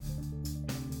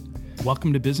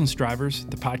Welcome to Business Drivers,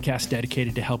 the podcast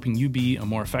dedicated to helping you be a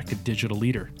more effective digital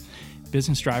leader.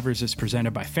 Business Drivers is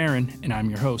presented by Farron, and I'm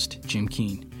your host, Jim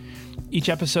Keene. Each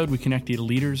episode, we connect you to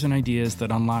leaders and ideas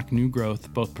that unlock new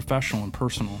growth, both professional and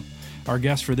personal. Our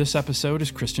guest for this episode is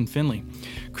Kristen Findley.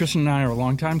 Kristen and I are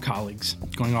longtime colleagues,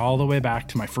 going all the way back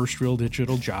to my first real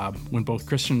digital job when both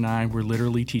Kristen and I were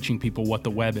literally teaching people what the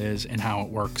web is and how it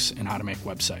works and how to make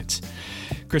websites.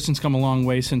 Kristen's come a long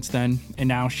way since then, and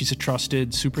now she's a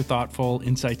trusted, super thoughtful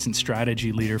insights and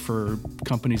strategy leader for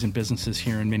companies and businesses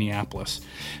here in Minneapolis.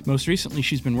 Most recently,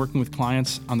 she's been working with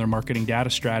clients on their marketing data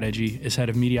strategy as head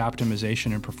of media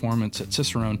optimization and performance at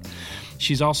Cicerone.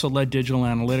 She's also led digital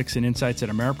analytics and insights at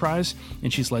Ameriprise,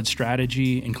 and she's led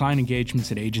strategy and client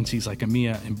engagements at agencies like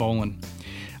EMEA and Bolin.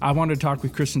 I wanted to talk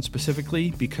with Kristen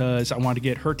specifically because I want to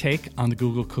get her take on the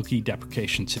Google cookie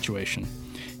deprecation situation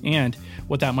and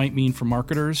what that might mean for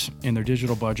marketers and their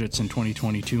digital budgets in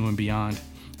 2022 and beyond.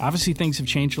 Obviously, things have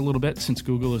changed a little bit since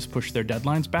Google has pushed their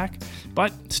deadlines back,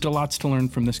 but still lots to learn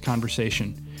from this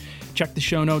conversation. Check the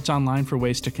show notes online for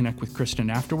ways to connect with Kristen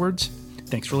afterwards.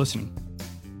 Thanks for listening.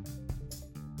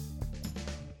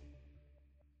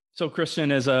 So,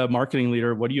 Kristen, as a marketing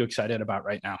leader, what are you excited about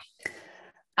right now?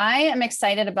 I am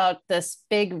excited about this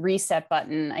big reset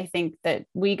button. I think that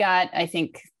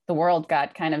the world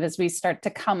got kind of as we start to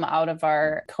come out of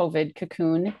our COVID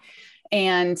cocoon.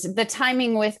 And the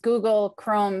timing with Google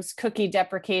Chrome's cookie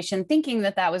deprecation, thinking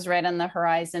that that was right on the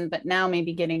horizon, but now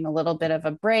maybe getting a little bit of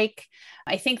a break.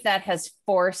 I think that has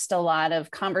forced a lot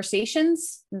of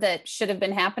conversations that should have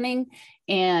been happening.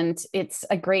 And it's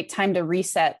a great time to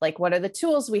reset. Like, what are the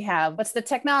tools we have? What's the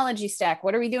technology stack?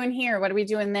 What are we doing here? What are we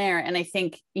doing there? And I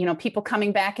think, people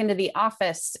coming back into the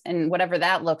office and whatever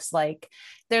that looks like,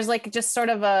 there's like just sort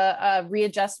of a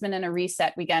readjustment and a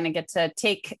reset. We kind of get to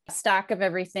take stock of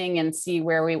everything and see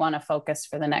where we want to focus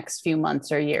for the next few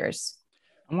months or years.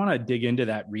 I want to dig into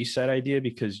that reset idea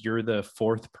because you're the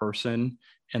fourth person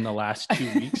in the last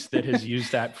 2 weeks that has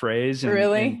used that phrase. And,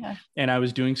 really? And I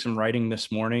was doing some writing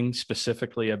this morning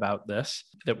specifically about this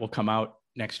that will come out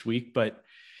next week. But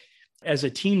as a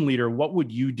team leader, what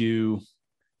would you do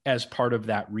as part of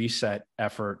that reset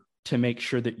effort to make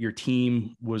sure that your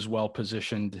team was well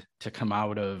positioned to come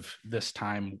out of this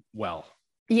time well?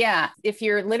 Yeah. If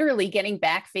you're literally getting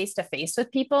back face to face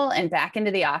with people and back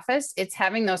into the office, it's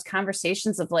having those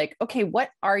conversations of like, okay, what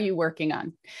are you working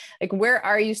on? Like, where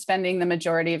are you spending the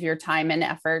majority of your time and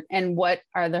effort? And what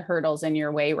are the hurdles in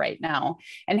your way right now?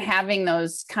 And having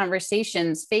those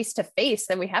conversations face to face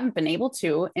that we haven't been able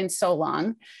to in so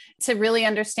long to really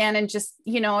understand and just,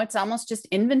 it's almost just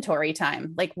inventory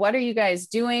time. Like, what are you guys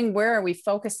doing? Where are we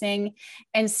focusing?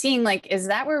 And seeing like, is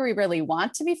that where we really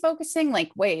want to be focusing?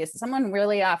 Like, wait, is someone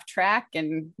really off track?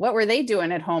 And what were they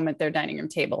doing at home at their dining room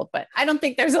table? But I don't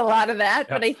think there's a lot of that,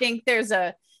 but I think there's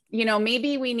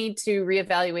maybe we need to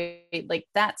reevaluate, like,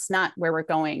 that's not where we're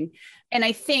going. And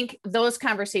I think those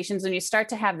conversations, when you start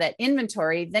to have that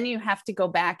inventory, then you have to go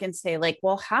back and say like,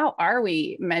 well, how are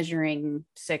we measuring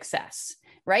success?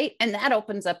 Right. And that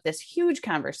opens up this huge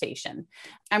conversation.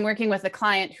 I'm working with a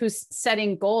client who's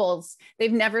setting goals.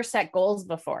 They've never set goals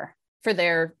before for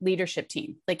their leadership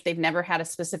team. Like, they've never had a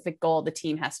specific goal the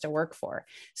team has to work for.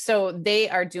 So they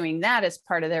are doing that as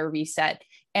part of their reset.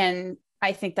 And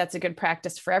I think that's a good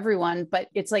practice for everyone, but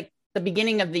it's like the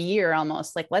beginning of the year,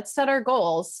 almost like, let's set our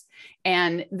goals.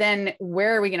 And then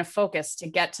where are we going to focus to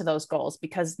get to those goals?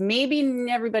 Because maybe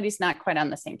everybody's not quite on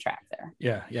the same track there.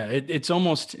 Yeah. It's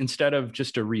almost, instead of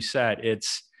just a reset,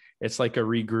 it's like a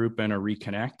regroup and a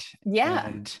reconnect. Yeah.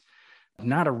 And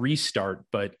not a restart,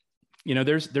 but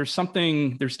there's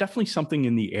definitely something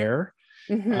in the air.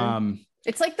 Mm-hmm.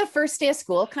 It's like the first day of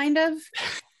school kind of,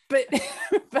 but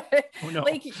oh, no.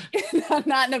 Like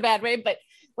not in a bad way, but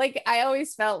like, I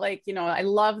always felt like, I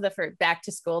love the back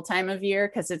to school time of year.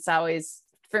 Cause it's always,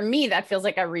 for me, that feels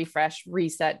like a refresh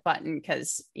reset button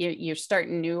because you're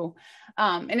starting new.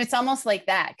 And it's almost like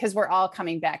that because we're all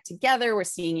coming back together. We're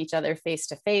seeing each other face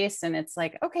to face. And it's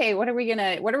like, okay, what are we going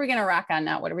to rock on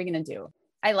now? What are we going to do?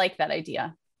 I like that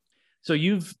idea. So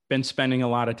you've been spending a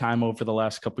lot of time over the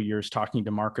last couple of years talking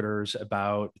to marketers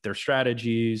about their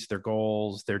strategies, their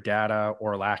goals, their data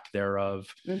or lack thereof.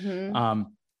 Mm-hmm.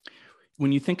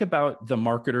 When you think about the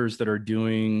marketers that are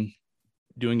doing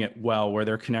it well, where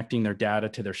they're connecting their data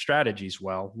to their strategies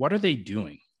well, what are they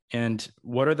doing? And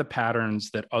what are the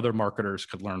patterns that other marketers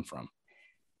could learn from?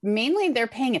 Mainly, they're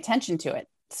paying attention to it.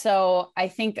 So I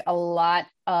think a lot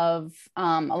of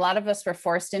us were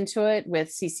forced into it with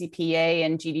CCPA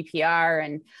and GDPR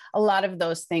and a lot of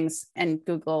those things, and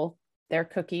Google, their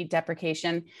cookie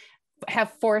deprecation,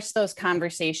 have forced those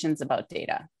conversations about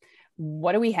data.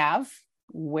 What do we have?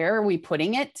 Where are we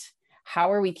putting it?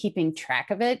 How are we keeping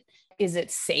track of it? Is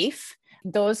it safe?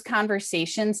 Those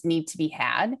conversations need to be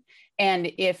had.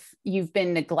 And if you've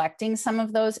been neglecting some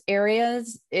of those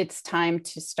areas, it's time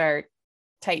to start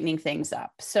tightening things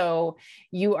up. So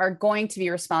you are going to be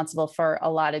responsible for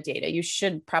a lot of data. You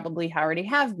should probably already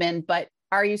have been, but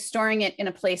are you storing it in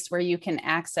a place where you can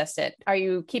access it? Are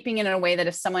you keeping it in a way that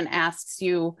if someone asks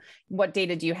you, what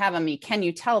data do you have on me? Can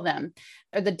you tell them?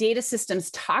 Are the data systems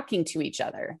talking to each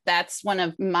other? That's one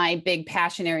of my big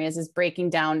passion areas, is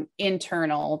breaking down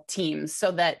internal teams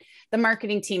so that the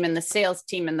marketing team and the sales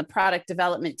team and the product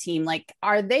development team, like,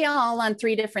 are they all on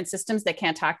 3 different systems that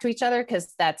can't talk to each other?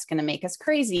 Because that's going to make us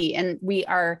crazy. And we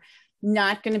are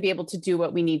not going to be able to do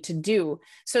what we need to do.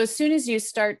 So as soon as you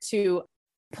start to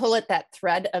pull at that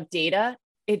thread of data,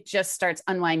 it just starts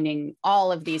unwinding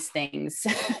all of these things.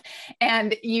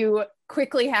 And you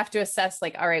quickly have to assess,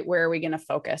 like, all right, where are we going to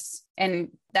focus? And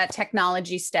that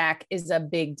technology stack is a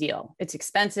big deal. It's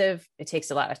expensive. It takes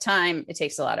a lot of time. It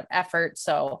takes a lot of effort.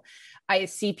 So I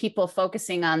see people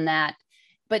focusing on that,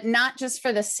 but not just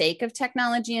for the sake of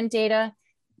technology and data.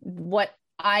 What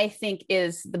I think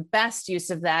is the best use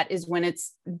of that is when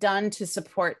it's done to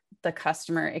support the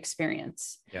customer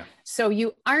experience. Yeah. So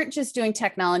you aren't just doing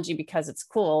technology because it's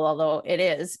cool, although it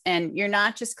is, and you're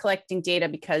not just collecting data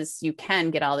because you can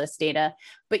get all this data,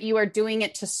 but you are doing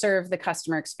it to serve the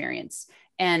customer experience.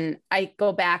 And I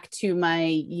go back to my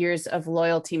years of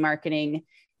loyalty marketing,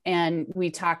 and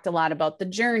we talked a lot about the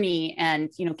journey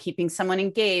and, keeping someone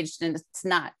engaged. And it's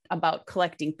not about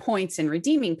collecting points and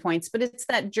redeeming points, but it's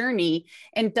that journey.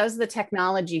 And does the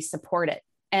technology support it?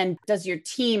 And does your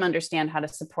team understand how to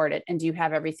support it? And do you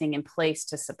have everything in place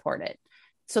to support it?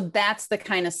 So that's the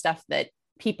kind of stuff that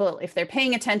people, if they're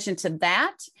paying attention to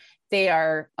that, they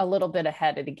are a little bit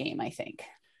ahead of the game, I think.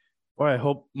 Well, I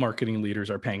hope marketing leaders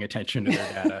are paying attention to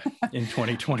their data in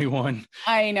 2021.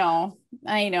 I know.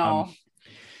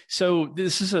 So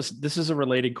this is a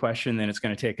related question, and it's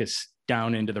going to take us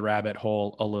down into the rabbit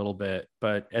hole a little bit.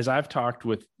 But as I've talked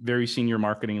with very senior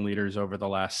marketing leaders over the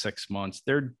last 6 months,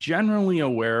 they're generally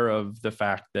aware of the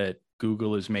fact that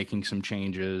Google is making some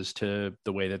changes to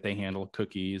the way that they handle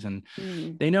cookies. And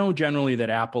they know generally that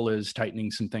Apple is tightening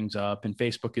some things up and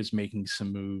Facebook is making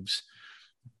some moves.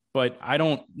 But I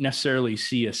don't necessarily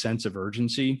see a sense of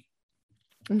urgency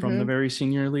from the very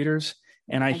senior leaders.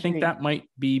 And I think that might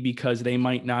be because they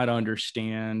might not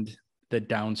understand the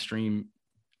downstream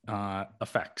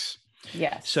effects.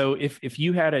 Yes. So if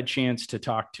you had a chance to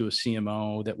talk to a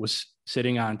CMO that was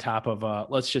sitting on top of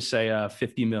let's just say a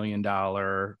 $50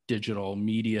 million digital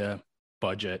media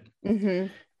budget, and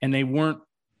they weren't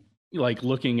like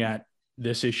looking at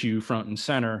this issue front and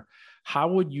center, how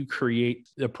would you create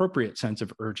the appropriate sense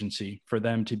of urgency for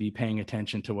them to be paying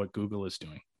attention to what Google is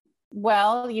doing?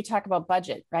 Well, you talk about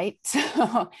budget, right?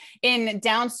 So in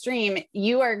downstream,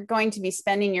 you are going to be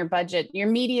spending your budget, your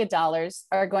media dollars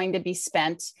are going to be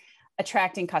spent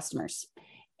attracting customers.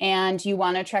 And you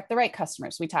want to attract the right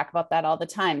customers. We talk about that all the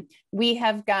time. We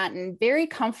have gotten very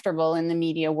comfortable in the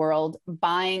media world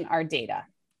buying our data.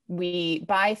 We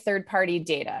buy third-party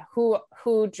data.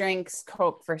 Who drinks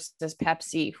Coke versus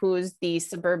Pepsi? Who's the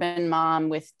suburban mom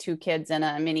with 2 kids in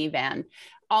a minivan?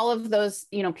 All of those,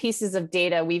 pieces of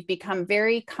data, we've become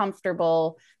very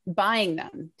comfortable buying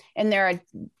them. And there are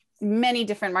many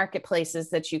different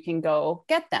marketplaces that you can go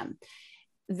get them.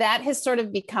 That has sort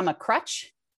of become a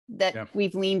crutch that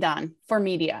we've leaned on for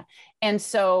media. And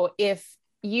so if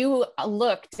you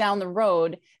look down the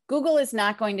road, Google is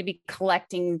not going to be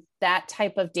collecting that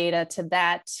type of data to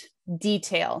that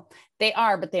detail. They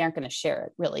are, but they aren't going to share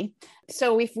it really.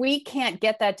 So if we can't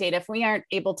get that data, if we aren't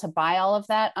able to buy all of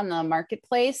that on the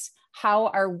marketplace, how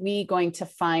are we going to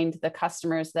find the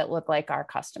customers that look like our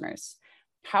customers?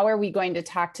 How are we going to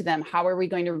talk to them? How are we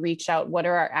going to reach out? What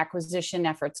are our acquisition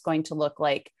efforts going to look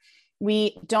like?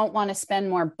 We don't want to spend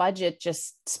more budget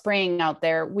just spraying out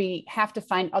there. We have to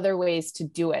find other ways to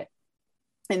do it.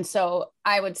 And so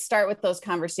I would start with those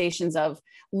conversations of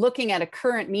looking at a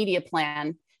current media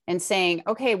plan and saying,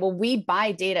 okay, well, we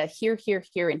buy data here, here,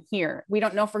 here, and here. We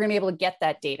don't know if we're going to be able to get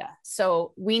that data.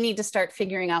 So we need to start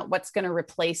figuring out what's going to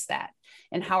replace that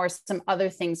and how are some other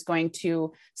things going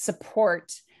to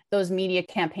support those media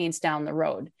campaigns down the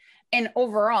road. And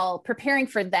overall, preparing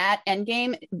for that end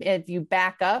game, if you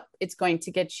back up, it's going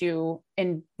to get you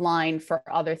in line for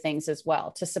other things as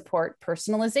well, to support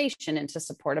personalization and to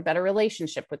support a better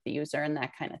relationship with the user and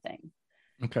that kind of thing.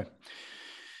 Okay.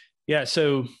 Yeah.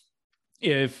 So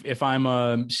if I'm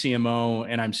a CMO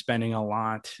and I'm spending a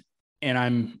lot and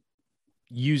I'm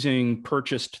using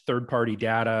purchased third-party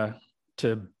data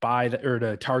to buy or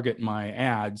to target my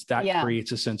ads, that Yeah.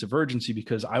 creates a sense of urgency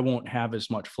because I won't have as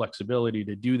much flexibility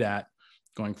to do that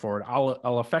going forward.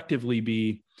 I'll effectively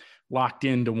be locked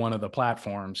into one of the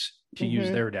platforms to use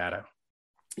their data.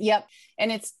 Yep.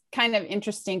 And it's kind of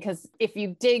interesting because if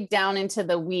you dig down into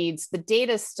the weeds, the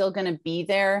data is still going to be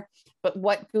there, but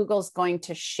what Google's going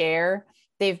to share,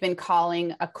 they've been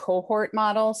calling a cohort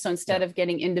model. So instead of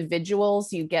getting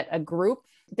individuals, you get a group.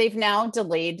 They've now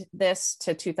delayed this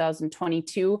to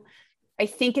 2022. I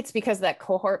think it's because that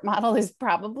cohort model is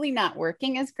probably not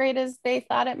working as great as they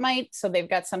thought it might. So they've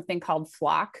got something called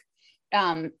Flock.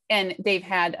 And they've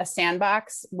had a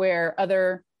sandbox where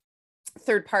other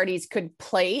third parties could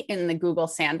play in the Google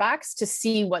sandbox to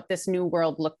see what this new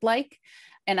world looked like.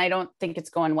 And I don't think it's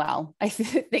going well. I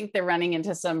think they're running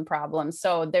into some problems.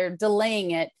 So they're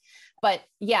delaying it. But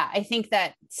yeah, I think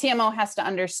that CMO has to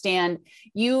understand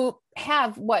you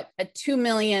have a 2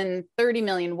 million, 30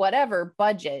 million, whatever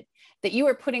budget that you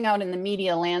are putting out in the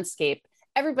media landscape.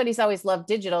 Everybody's always loved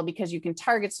digital because you can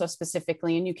target so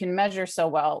specifically and you can measure so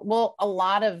well. Well, a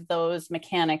lot of those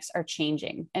mechanics are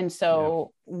changing. And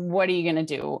so what are you going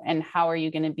to do? And how are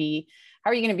you going to be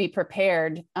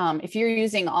prepared? If you're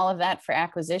using all of that for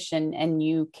acquisition and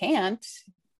you can't,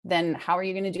 then how are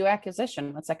you going to do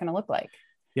acquisition? What's that going to look like?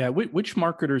 Yeah. Which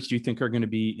marketers do you think are going to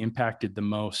be impacted the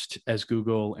most as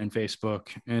Google and Facebook?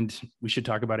 And we should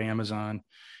talk about Amazon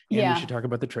and we should talk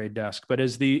about the Trade Desk, but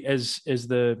as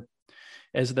the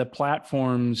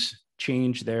platforms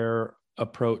change their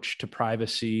approach to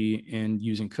privacy and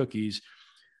using cookies,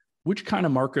 which kind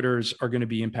of marketers are going to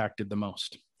be impacted the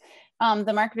most?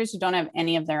 The marketers who don't have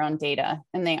any of their own data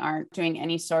and they aren't doing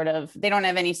they don't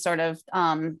have any sort of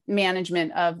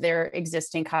management of their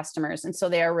existing customers. And so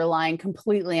they are relying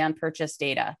completely on purchase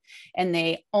data and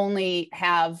they only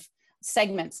have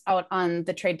segments out on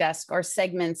the Trade Desk or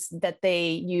segments that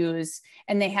they use,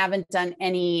 and they haven't done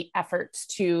any efforts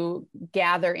to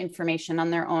gather information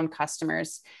on their own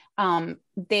customers.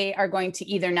 They are going to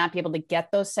either not be able to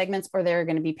get those segments, or they're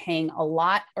going to be paying a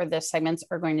lot, or the segments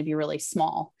are going to be really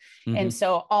small. And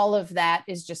so all of that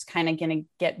is just kind of going to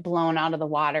get blown out of the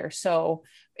water. So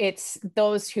it's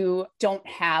those who don't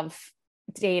have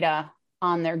data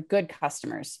on their good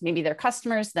customers, maybe their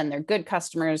customers, then their good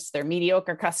customers, their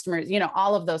mediocre customers,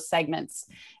 all of those segments,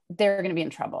 they're going to be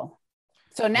in trouble.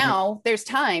 So now there's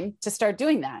time to start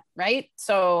doing that, right?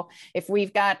 So if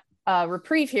we've got a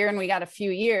reprieve here and we got a few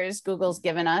years, Google's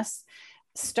given us,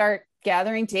 start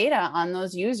gathering data on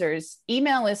those users.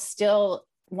 Email is still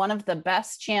one of the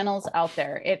best channels out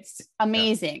there. It's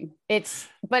amazing.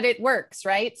 But it works,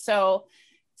 right? So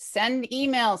send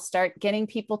emails, start getting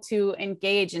people to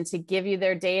engage and to give you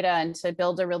their data and to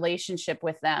build a relationship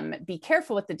with them. Be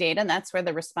careful with the data, and that's where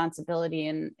the responsibility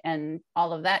and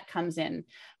all of that comes in.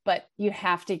 But you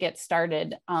have to get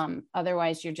started.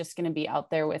 Otherwise, you're just going to be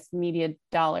out there with media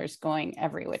dollars going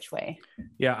every which way.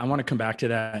 Yeah, I want to come back to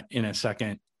that in a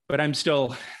second, but I'm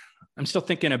still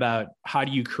thinking about how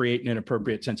do you create an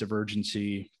appropriate sense of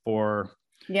urgency for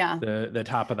the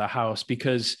top of the house,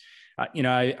 because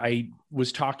I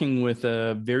was talking with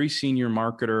a very senior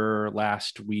marketer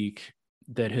last week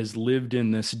that has lived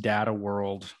in this data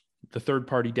world, the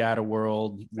third-party data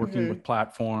world, working with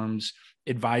platforms,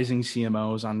 advising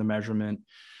CMOs on the measurement.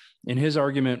 And his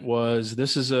argument was,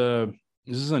 this is a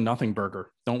nothing burger.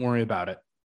 Don't worry about it.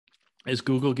 As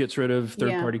Google gets rid of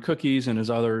third-party cookies and as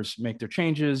others make their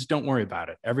changes, don't worry about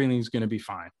it. Everything's going to be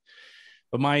fine.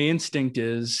 But my instinct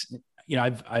is,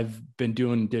 I've been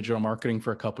doing digital marketing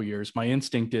for a couple of years. My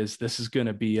instinct is this is going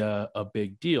to be a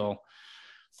big deal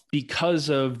because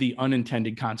of the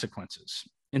unintended consequences.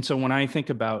 And so when I think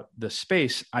about the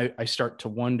space, I start to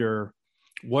wonder,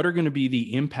 what are going to be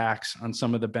the impacts on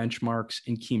some of the benchmarks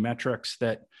and key metrics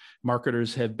that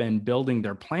marketers have been building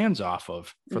their plans off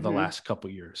of for the last couple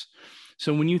of years?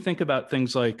 So when you think about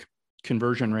things like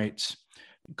conversion rates,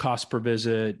 cost per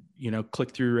visit,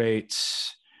 click-through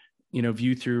rates,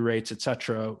 view through rates, et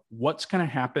cetera, what's going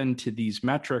to happen to these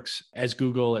metrics as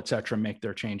Google, et cetera, make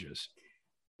their changes?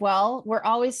 Well, we're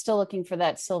always still looking for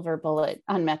that silver bullet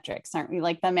on metrics, aren't we?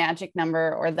 Like the magic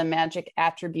number or the magic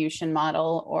attribution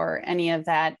model or any of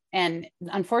that. And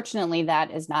unfortunately, that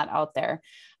is not out there.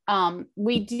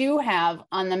 We do have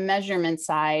on the measurement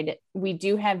side, we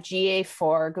do have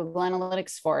GA4, Google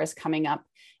Analytics 4 is coming up.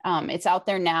 It's out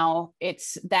there now.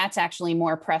 That's actually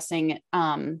more pressing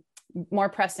than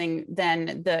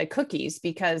the cookies,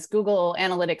 because Google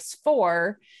Analytics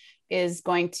 4 is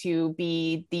going to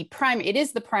be it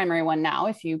is the primary one now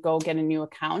if you go get a new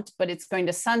account, but it's going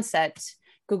to sunset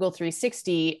Google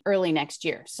 360 early next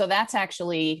year. So that's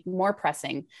actually more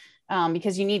pressing.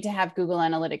 because you need to have Google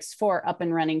Analytics 4 up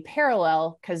and running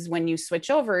parallel, because when you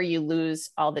switch over, you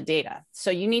lose all the data.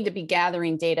 So you need to be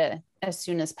gathering data as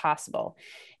soon as possible.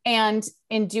 And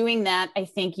in doing that, I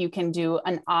think you can do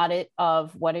an audit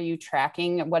of what are you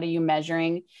tracking, what are you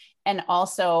measuring, and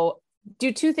also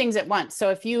do two things at once. So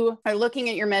if you are looking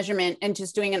at your measurement and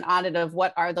just doing an audit of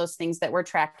what are those things that we're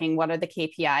tracking, what are the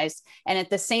KPIs, and at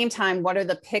the same time, what are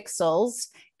the pixels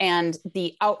and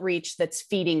the outreach that's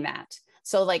feeding that.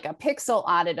 So like a pixel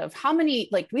audit of how many,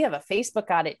 like we have a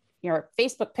Facebook audit, your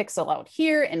Facebook pixel out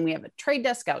here, and we have a trade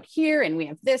desk out here, and we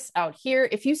have this out here.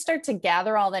 If you start to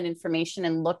gather all that information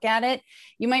and look at it,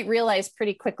 you might realize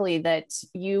pretty quickly that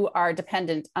you are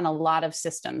dependent on a lot of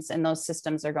systems, and those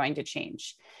systems are going to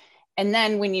change. And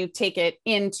then when you take it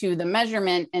into the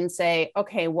measurement and say,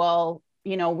 okay, well,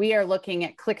 we are looking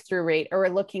at click-through rate, or we're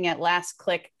looking at last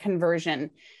click conversion.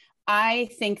 I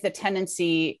think the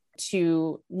tendency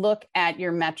to look at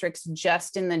your metrics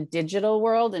just in the digital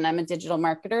world, and I'm a digital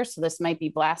marketer, so this might be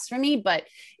blasphemy, but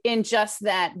in just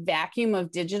that vacuum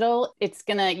of digital,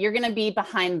 you're gonna be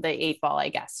behind the eight ball, I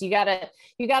guess. You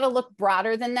gotta look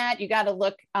broader than that. You gotta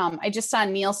look. I just saw a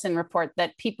Nielsen report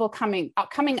that people coming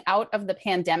out of the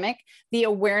pandemic, the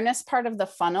awareness part of the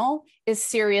funnel is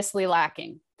seriously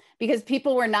lacking, because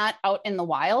people were not out in the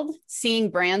wild seeing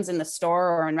brands in the store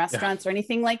or in restaurants or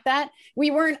anything like that.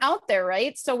 We weren't out there,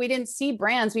 right? So we didn't see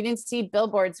brands, we didn't see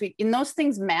billboards, and those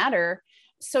things matter.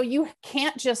 So you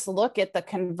can't just look at the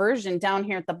conversion down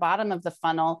here at the bottom of the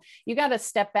funnel. You got to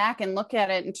step back and look at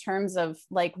it in terms of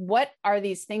like, what are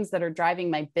these things that are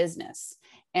driving my business?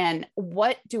 And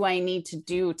what do I need to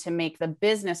do to make the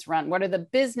business run? What are the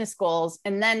business goals?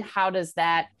 And then how does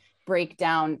that break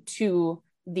down to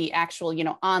the actual,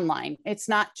 online? It's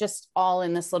not just all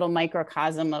in this little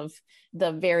microcosm of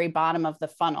the very bottom of the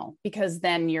funnel, because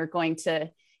then you're going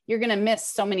to miss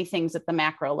so many things at the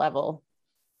macro level.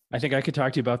 I think I could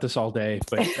talk to you about this all day,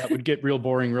 but that would get real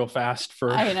boring real fast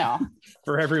for, I know.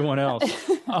 for everyone else.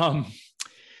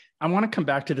 I want to come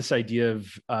back to this idea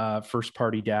of first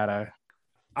party data.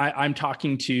 I'm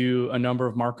talking to a number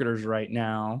of marketers right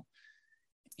now,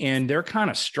 and they're kind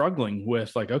of struggling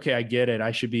with like, okay, I get it.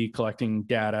 I should be collecting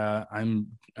data.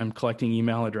 I'm collecting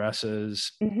email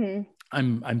addresses. Mm-hmm.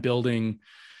 I'm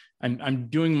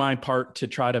doing my part to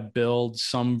try to build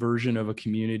some version of a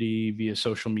community via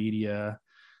social media.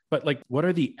 But like, what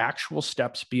are the actual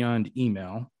steps beyond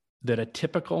email that a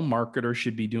typical marketer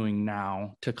should be doing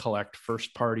now to collect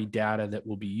first party data that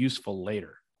will be useful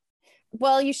later?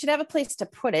 Well, you should have a place to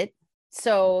put it.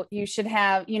 So you should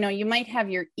have, you might have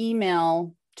your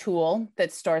email tool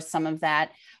that stores some of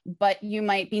that, but you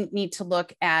might need to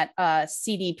look at a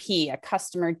CDP, a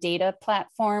customer data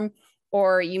platform,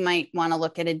 or you might want to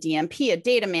look at a DMP, a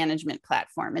data management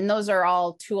platform. And those are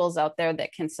all tools out there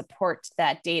that can support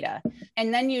that data.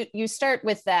 And then you start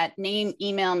with that name,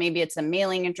 email, maybe it's a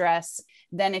mailing address.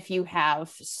 Then if you have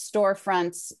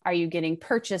storefronts, are you getting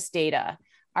purchase data?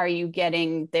 Are you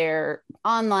getting their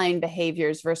online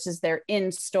behaviors versus their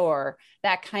in-store,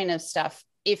 that kind of stuff?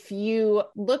 If you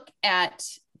look at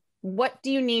what do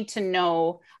you need to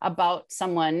know about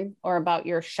someone or about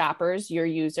your shoppers, your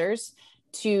users,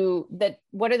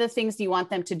 what are the things you want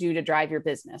them to do to drive your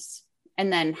business?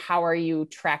 And then how are you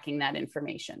tracking that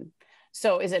information?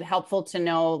 So is it helpful to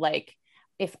know, like,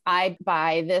 if I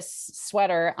buy this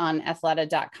sweater on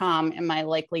athleta.com, am I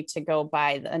likely to go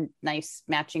buy a nice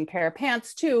matching pair of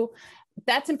pants too?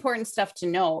 That's important stuff to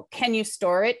know. Can you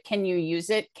store it? Can you use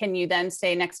it? Can you then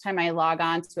say, next time I log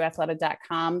on to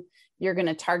athleta.com, you're going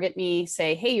to target me,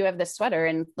 say, hey, you have this sweater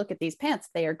and look at these pants.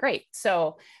 They are great.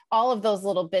 So all of those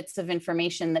little bits of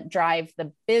information that drive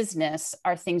the business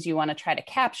are things you want to try to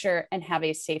capture and have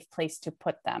a safe place to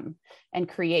put them and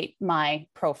create my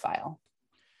profile.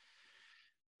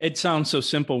 It sounds so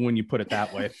simple when you put it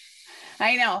that way.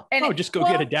 I know. And just go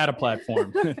get a data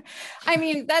platform. I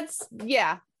mean,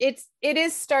 it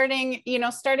is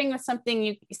starting with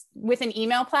something with an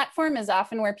email platform is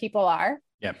often where people are.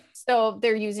 Yeah. So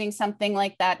they're using something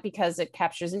like that because it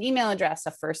captures an email address,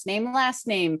 a first name, last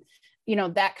name,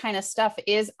 that kind of stuff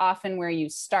is often where you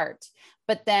start.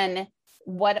 But then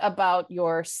what about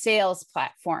your sales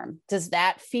platform? Does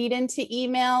that feed into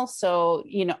email? So,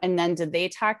 and then do they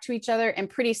talk to each other? And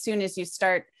pretty soon as you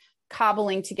start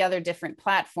cobbling together different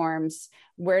platforms,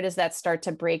 where does that start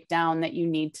to break down that you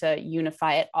need to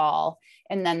unify it all?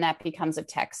 And then that becomes a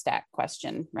tech stack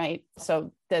question, right?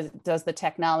 So does the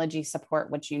technology support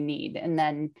what you need? And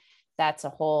then that's a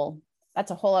whole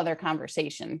other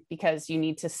conversation, because you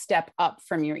need to step up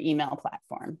from your email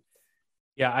platform.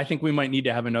 Yeah, I think we might need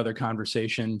to have another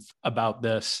conversation about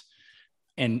this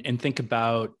and think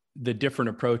about the different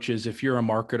approaches. If you're a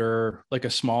marketer, like a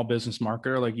small business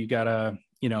marketer, like you got a,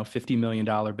 $50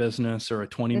 million business or a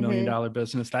 $20 million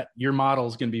business, that your model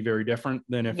is going to be very different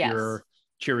than if you're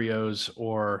Cheerios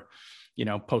or,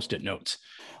 Post-it notes.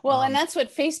 Well, and that's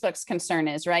what Facebook's concern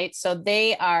is, right? So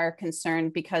they are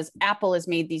concerned because Apple has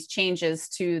made these changes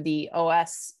to the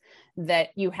OS that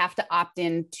you have to opt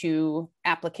into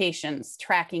applications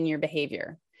tracking your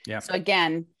behavior. Yeah. So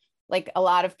again, like a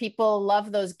lot of people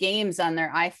love those games on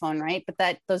their iPhone, right?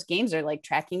 But those games are like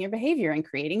tracking your behavior and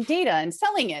creating data and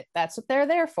selling it. That's what they're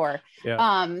there for.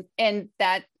 Yeah. And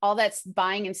that all that's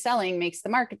buying and selling makes the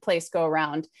marketplace go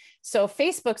around. So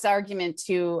Facebook's argument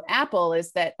to Apple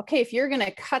is that, okay, if you're going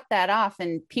to cut that off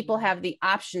and people have the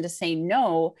option to say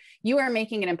no, you are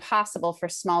making it impossible for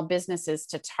small businesses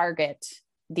to target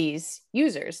these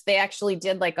users. They actually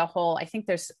did like I think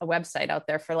there's a website out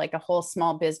there for like a whole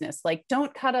small business, like,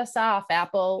 don't cut us off,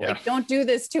 Apple, like, don't do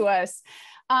this to us.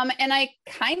 And I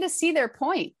kind of see their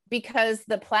point because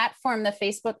the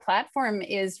Facebook platform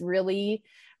is really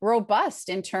robust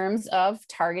in terms of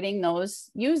targeting those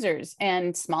users,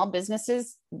 and small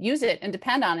businesses use it and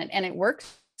depend on it, and it works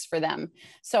for them.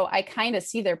 So I kind of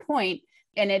see their point.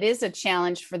 And it is a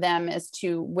challenge for them as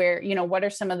to where, what are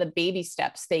some of the baby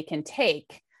steps they can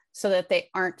take so that they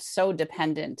aren't so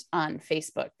dependent on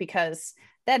Facebook, because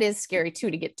that is scary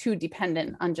too, to get too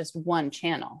dependent on just one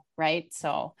channel, right?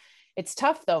 So it's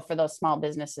tough though for those small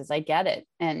businesses. I get it.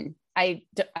 And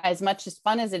as much as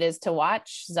fun as it is to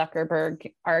watch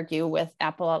Zuckerberg argue with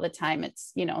Apple all the time,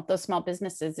 it's, those small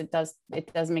businesses, it does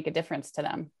make a difference to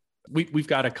them. We've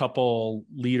got a couple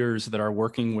leaders that are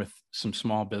working with some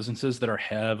small businesses that are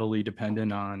heavily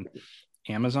dependent on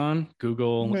Amazon,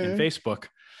 Google, and Facebook.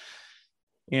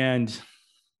 And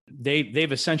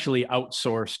they've essentially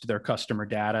outsourced their customer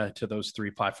data to those three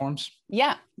platforms.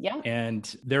 Yeah.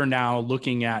 And they're now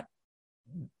looking at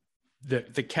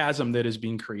the chasm that is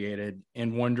being created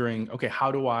and wondering, okay,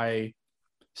 how do I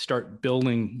start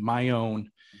building my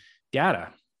own data?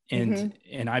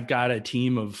 And I've got a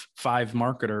team of 5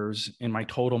 marketers and my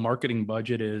total marketing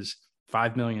budget is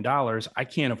 $5 million. I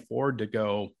can't afford to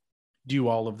go do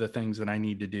all of the things that I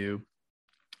need to do.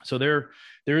 So there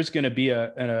is going to be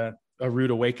a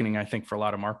rude awakening, I think, for a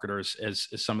lot of marketers as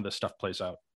some of this stuff plays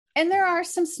out. And there are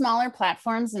some smaller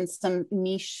platforms and some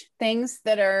niche things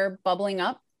that are bubbling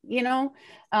up,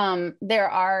 there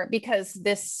are, because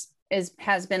this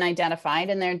has been identified,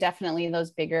 and there are definitely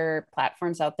those bigger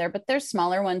platforms out there, but there's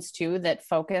smaller ones too that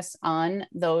focus on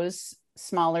those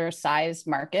smaller size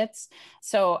markets.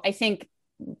 So I think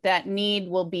that need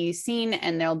will be seen,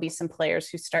 and there'll be some players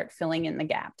who start filling in the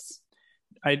gaps.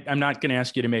 I'm not going to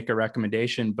ask you to make a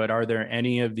recommendation, but are there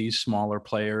any of these smaller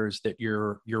players that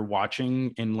you're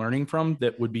watching and learning from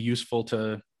that would be useful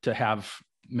to have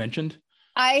mentioned?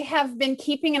 I have been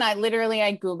keeping an eye. Literally,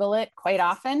 I Google it quite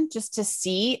often just to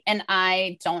see, and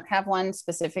I don't have one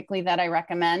specifically that I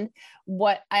recommend.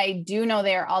 What I do know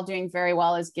they are all doing very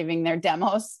well is giving their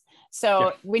demos.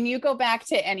 So when you go back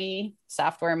to any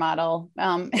software model,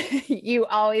 you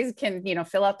always can,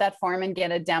 fill out that form and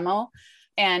get a demo,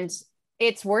 and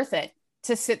it's worth it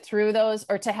to sit through those,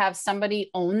 or to have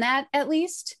somebody own that at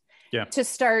least, to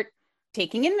start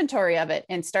taking inventory of it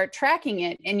and start tracking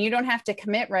it. And you don't have to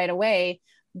commit right away,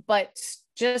 but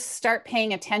just start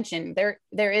paying attention.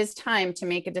 There is time to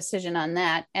make a decision on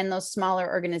that. And those smaller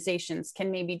organizations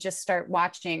can maybe just start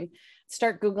watching,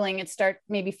 start Googling and start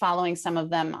maybe following some of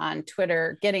them on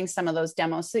Twitter, getting some of those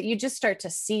demos, so that you just start to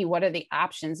see what are the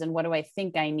options and what do I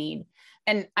think I need.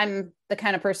 And I'm the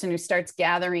kind of person who starts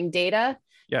gathering data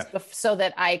so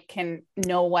that I can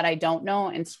know what I don't know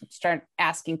and start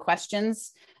asking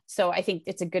questions. So I think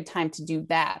it's a good time to do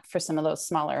that for some of those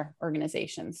smaller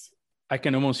organizations. I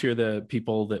can almost hear the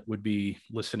people that would be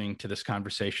listening to this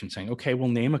conversation saying, okay, well,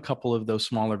 name a couple of those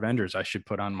smaller vendors I should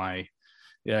put on I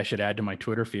should add to my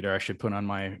Twitter feed, or I should put on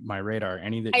my radar.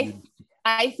 Any that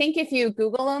I think if you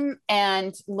Google them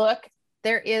and look,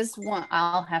 there is one.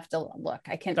 I'll have to look.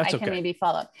 I can maybe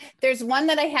follow up. There's one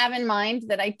that I have in mind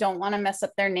that I don't want to mess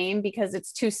up their name because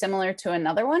it's too similar to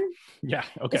another one. Yeah.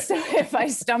 Okay. So if I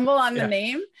stumble on the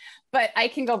name, but I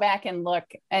can go back and look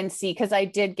and see, because I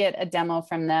did get a demo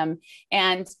from them.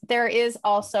 And there is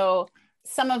also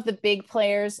some of the big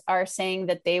players are saying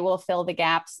that they will fill the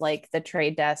gaps, like the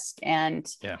Trade Desk and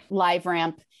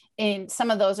LiveRamp. And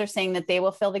some of those are saying that they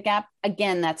will fill the gap.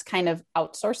 Again, that's kind of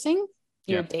outsourcing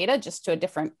your data just to a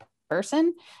different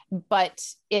person, but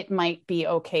it might be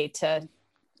okay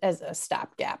as a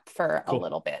stopgap for a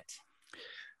little bit.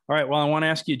 All right. Well, I want to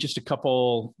ask you just a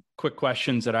couple quick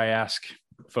questions that I ask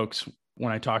folks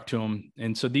when I talk to them.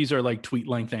 And so these are like tweet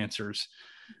length answers.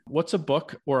 What's a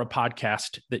book or a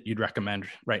podcast that you'd recommend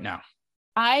right now?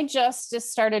 I just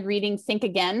started reading Think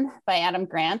Again by Adam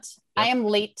Grant. Yep. I am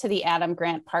late to the Adam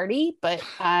Grant party, but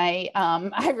I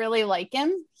really like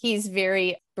him. He's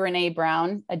very Brene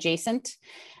Brown adjacent.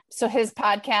 So his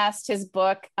podcast, his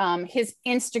book, his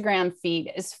Instagram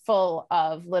feed is full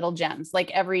of little gems.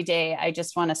 Like every day, I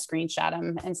just want to screenshot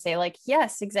him and say like,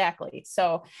 yes, exactly.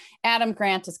 So Adam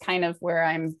Grant is kind of where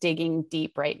I'm digging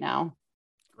deep right now.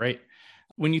 Great.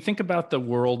 When you think about the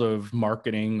world of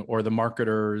marketing or the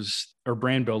marketers or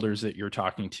brand builders that you're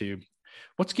talking to,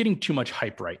 what's getting too much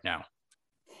hype right now?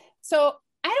 So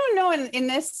I don't know,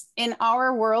 in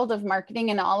our world of marketing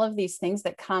and all of these things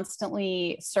that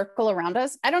constantly circle around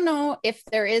us, I don't know if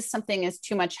there is something as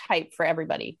too much hype for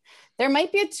everybody. There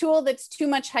might be a tool that's too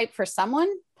much hype for someone,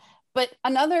 but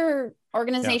another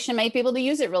organization might be able to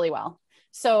use it really well.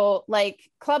 So like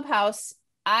Clubhouse,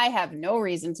 I have no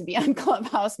reason to be on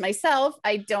Clubhouse myself.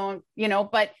 I don't,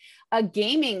 but a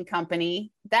gaming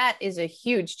company, that is a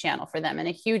huge channel for them and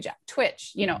a huge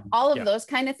Twitch, all of those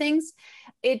kind of things.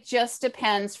 It just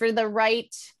depends for the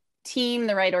right team,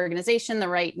 the right organization, the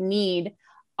right need.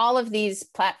 All of these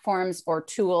platforms or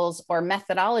tools or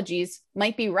methodologies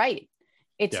might be right.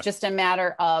 It's just a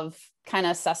matter of kind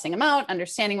of sussing them out,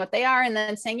 understanding what they are, and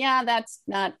then saying, yeah, that's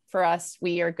not for us.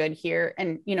 We are good here.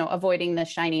 And, avoiding the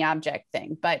shiny object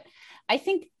thing. But I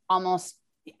think almost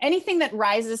anything that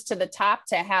rises to the top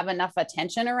to have enough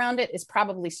attention around it is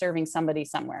probably serving somebody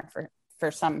somewhere for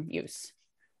some use.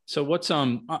 So what's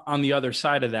on the other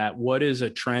side of that? What is a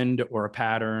trend or a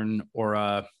pattern or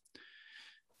a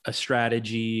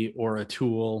strategy or a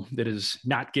tool that is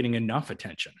not getting enough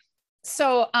attention?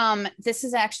 So this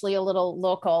is actually a little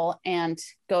local and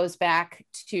goes back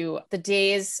to the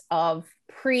days of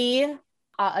pre-Adobe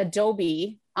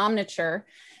Omniture.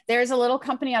 There's a little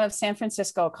company out of San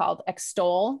Francisco called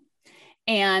Extol.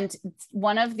 And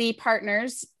one of the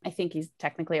partners, I think he's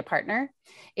technically a partner,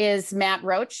 is Matt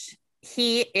Roach.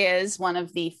 He is one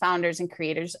of the founders and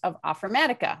creators of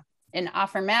Offermatica. And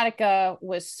Offermatica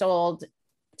was sold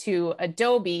to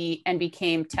Adobe and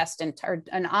became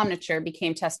an Omniture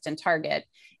became Test and Target,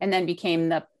 and then became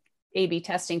the A/B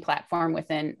testing platform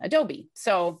within Adobe.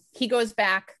 So he goes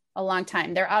back a long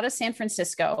time. They're out of San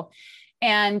Francisco,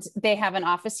 and they have an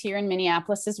office here in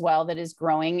Minneapolis as well that is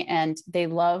growing, and they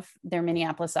love their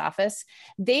Minneapolis office.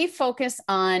 They focus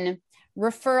on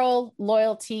referral,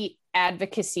 loyalty,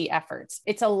 advocacy efforts.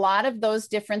 It's a lot of those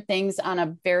different things on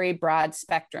a very broad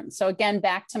spectrum. So again,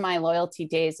 back to my loyalty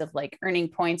days of like earning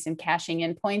points and cashing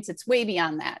in points, it's way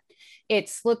beyond that.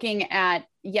 It's looking at,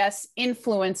 yes,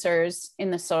 influencers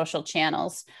in the social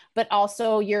channels, but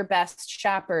also your best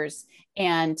shoppers.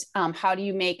 And how do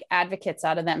you make advocates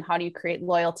out of them? How do you create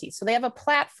loyalty? So they have a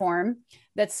platform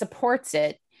that supports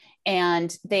it.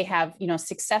 And they have,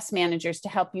 success managers to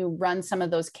help you run some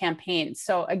of those campaigns.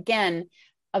 So again,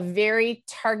 a very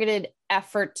targeted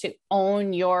effort to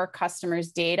own your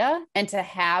customer's data and to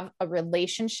have a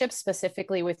relationship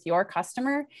specifically with your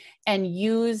customer and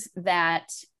use that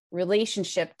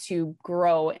relationship to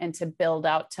grow and to build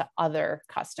out to other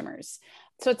customers.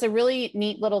 So it's a really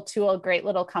neat little tool, great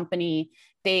little company.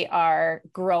 They are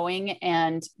growing,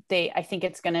 and I think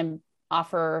it's going to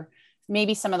offer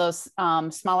maybe some of those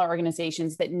smaller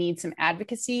organizations that need some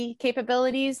advocacy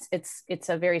capabilities. It's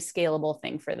a very scalable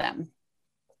thing for them.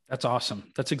 That's awesome.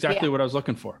 That's exactly what I was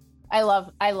looking for. I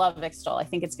love Extol. I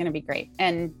think it's going to be great,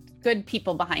 and good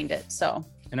people behind it. So.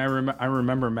 And I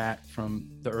remember Matt from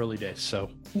the early days. So.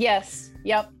 Yes.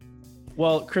 Yep.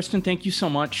 Well, Kristen, thank you so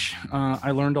much.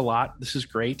 I learned a lot. This is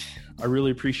great. I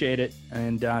really appreciate it.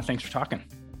 And thanks for talking.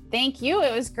 Thank you.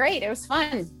 It was great. It was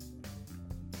fun.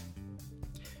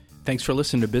 Thanks for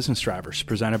listening to Business Drivers,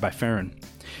 presented by Farron.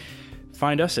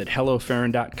 Find us at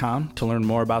hellofarron.com to learn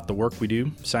more about the work we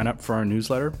do, sign up for our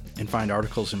newsletter, and find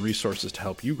articles and resources to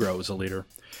help you grow as a leader.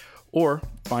 Or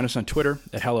find us on Twitter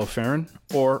at hellofarron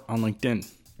or on LinkedIn.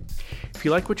 If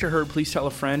you like what you heard, please tell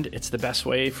a friend. It's the best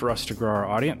way for us to grow our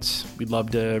audience. We'd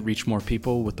love to reach more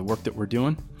people with the work that we're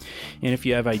doing. And if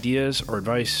you have ideas or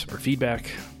advice or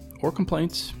feedback or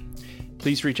complaints,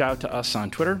 please reach out to us on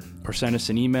Twitter or send us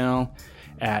an email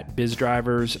at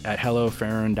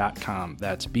bizdrivers@hellofarron.com.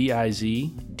 That's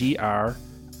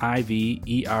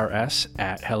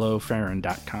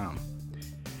BIZDRIVERS@hellofarron.com.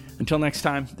 Until next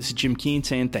time, this is Jim Keene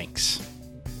saying thanks.